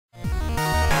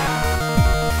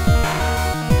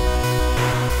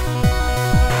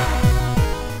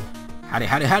Howdy,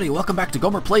 howdy, howdy, welcome back to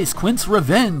Gomer Plays Quint's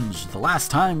Revenge! The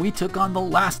last time we took on the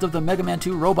last of the Mega Man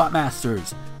 2 Robot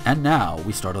Masters. And now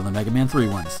we start on the Mega Man 3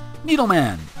 ones.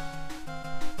 Needleman!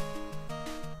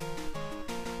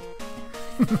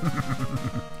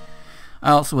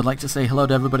 I also would like to say hello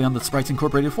to everybody on the Sprites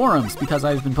Incorporated forums, because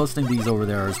I've been posting these over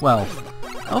there as well.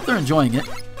 I hope they're enjoying it.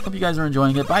 Hope you guys are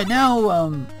enjoying it. By now,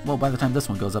 well, by the time this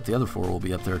one goes up, the other 4 will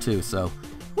be up there too, so...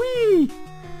 Whee!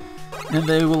 And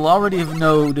they will already have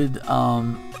noted,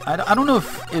 I don't know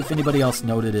if anybody else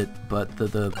noted it, but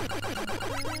the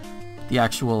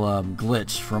actual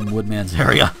glitch from Woodman's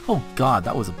area. Oh god,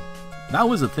 that was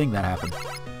a thing that happened.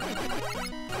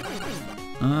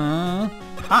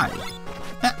 Hi.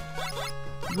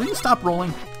 Will you stop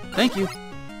rolling? Thank you.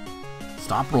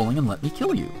 Stop rolling and let me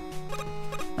kill you.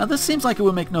 Now this seems like it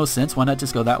would make no sense. Why not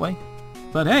just go that way?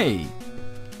 But hey,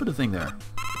 put a thing there.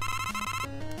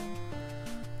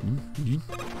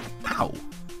 Ow!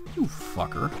 You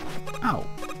fucker! Ow!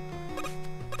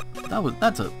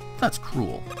 That's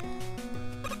cruel.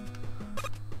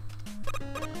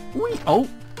 Whee! Oh!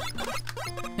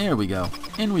 There we go.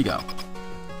 In we go.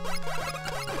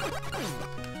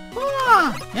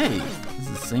 Ah! Hey, this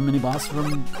is the same mini boss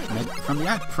from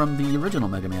the original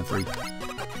Mega Man 3.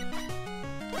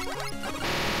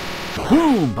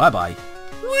 Boom! Bye bye.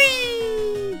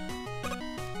 Whee!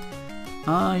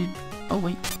 Oh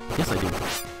wait, yes I do.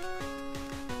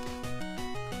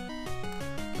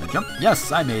 Can I jump?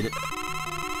 Yes, I made it.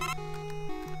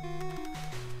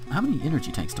 How many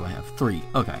energy tanks do I have? 3.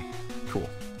 Okay, cool.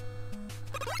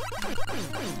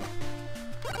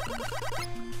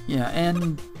 Yeah,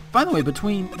 and by the way,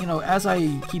 between, as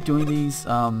I keep doing these,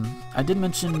 I did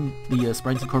mention the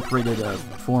Sprites Incorporated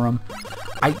forum.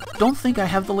 I don't think I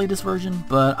have the latest version,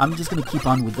 but I'm just going to keep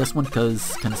on with this one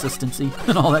because consistency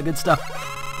and all that good stuff.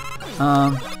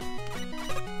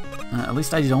 At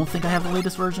least I don't think I have the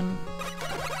latest version.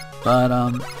 But,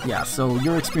 yeah, so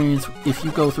your experience, if you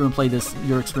go through and play this,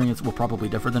 your experience will probably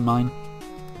differ than mine.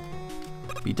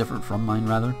 Be different from mine,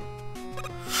 rather.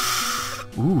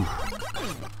 Ooh.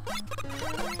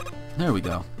 There we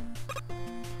go.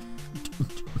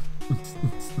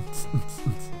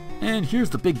 And here's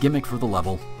the big gimmick for the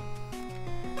level.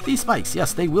 These spikes,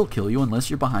 yes, they will kill you unless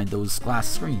you're behind those glass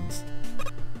screens.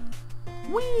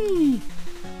 Whee!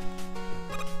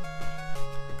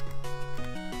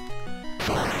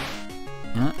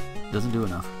 Yeah, doesn't do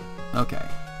enough. Okay.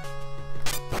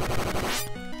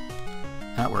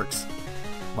 That works.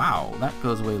 Wow, that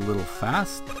goes away a little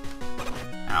fast.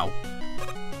 Ow.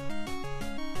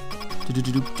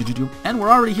 And we're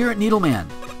already here at Needleman.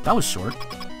 That was short.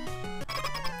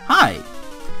 Hi!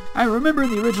 I remember in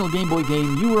the original Game Boy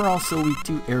game, you were also weak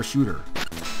to Air Shooter.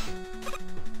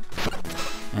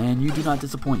 And you do not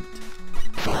disappoint.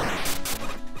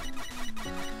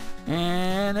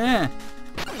 And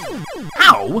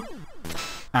Ow!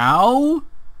 Ow!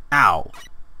 Ow!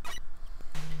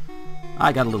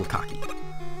 I got a little cocky.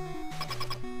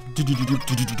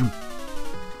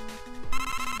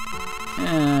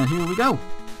 And here we go.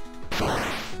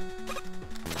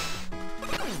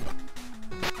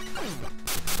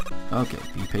 Okay,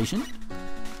 be patient.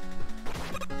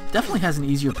 Definitely has an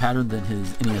easier pattern than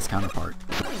his NES counterpart.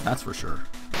 That's for sure.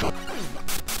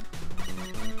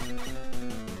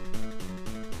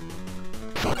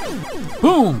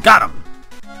 Boom! Got him!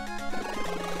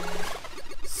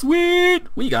 Sweet!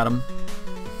 We got him.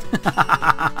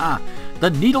 The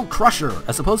Needle Crusher,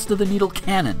 as opposed to the Needle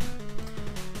Cannon.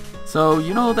 So,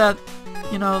 you know that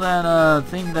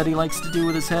thing that he likes to do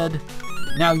with his head?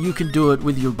 Now you can do it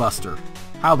with your Buster.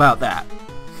 How about that?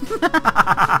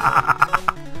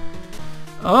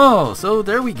 Oh, so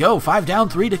there we go. 5 down,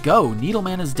 3 to go.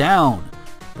 Needleman is down.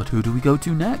 But who do we go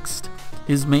to next?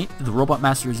 His mate, the Robot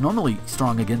Master, is normally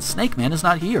strong against Snake Man, is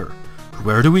not here.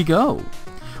 Where do we go?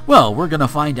 Well, we're gonna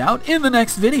find out in the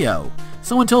next video.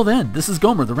 So until then, this is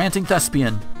Gomer, the Ranting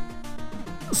Thespian,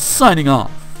 signing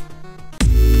off.